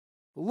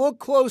Look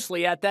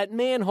closely at that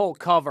manhole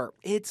cover.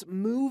 It's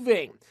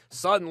moving.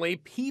 Suddenly,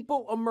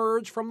 people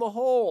emerge from the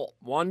hole.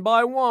 One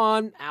by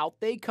one, out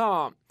they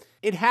come.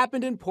 It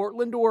happened in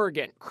Portland,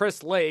 Oregon.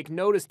 Chris Lake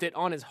noticed it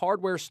on his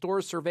hardware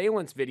store's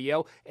surveillance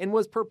video and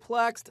was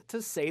perplexed, to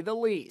say the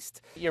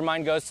least. Your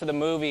mind goes to the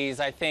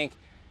movies. I think,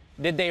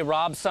 did they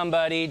rob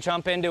somebody,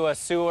 jump into a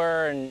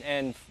sewer,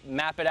 and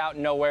map it out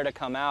and know where to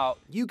come out?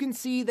 You can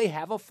see they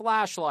have a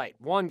flashlight.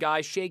 One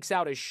guy shakes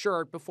out his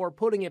shirt before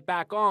putting it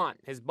back on.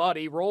 His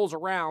buddy rolls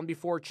around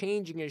before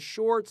changing his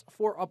shorts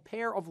for a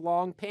pair of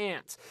long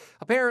pants.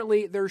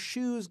 Apparently, their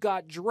shoes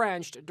got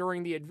drenched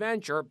during the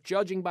adventure,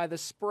 judging by the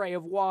spray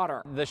of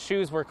water. The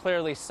shoes were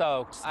clearly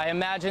soaked. I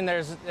imagine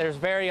there's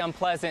very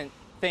unpleasant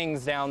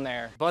things down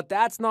there. But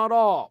that's not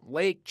all.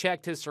 Lake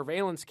checked his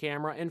surveillance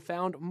camera and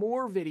found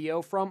more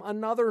video from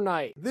another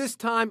night. This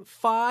time,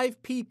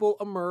 5 people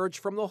emerged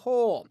from the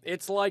hole.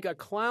 It's like a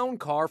clown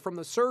car from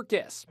the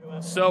circus.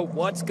 So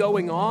what's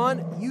going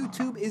on?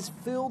 YouTube is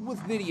filled with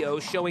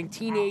videos showing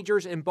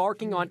teenagers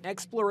embarking on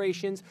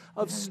explorations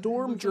of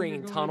storm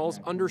drain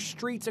tunnels under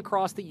streets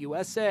across the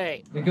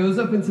USA. It goes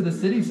up into the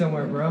city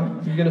somewhere,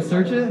 bro. You gonna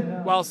search it?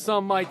 While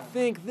some might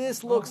think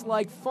this looks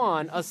like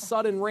fun, a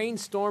sudden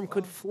rainstorm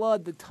could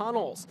flood the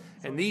tunnels,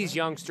 and these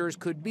youngsters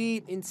could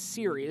be in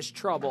serious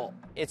trouble.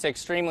 It's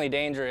extremely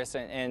dangerous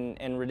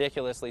and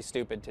ridiculously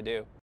stupid to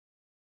do.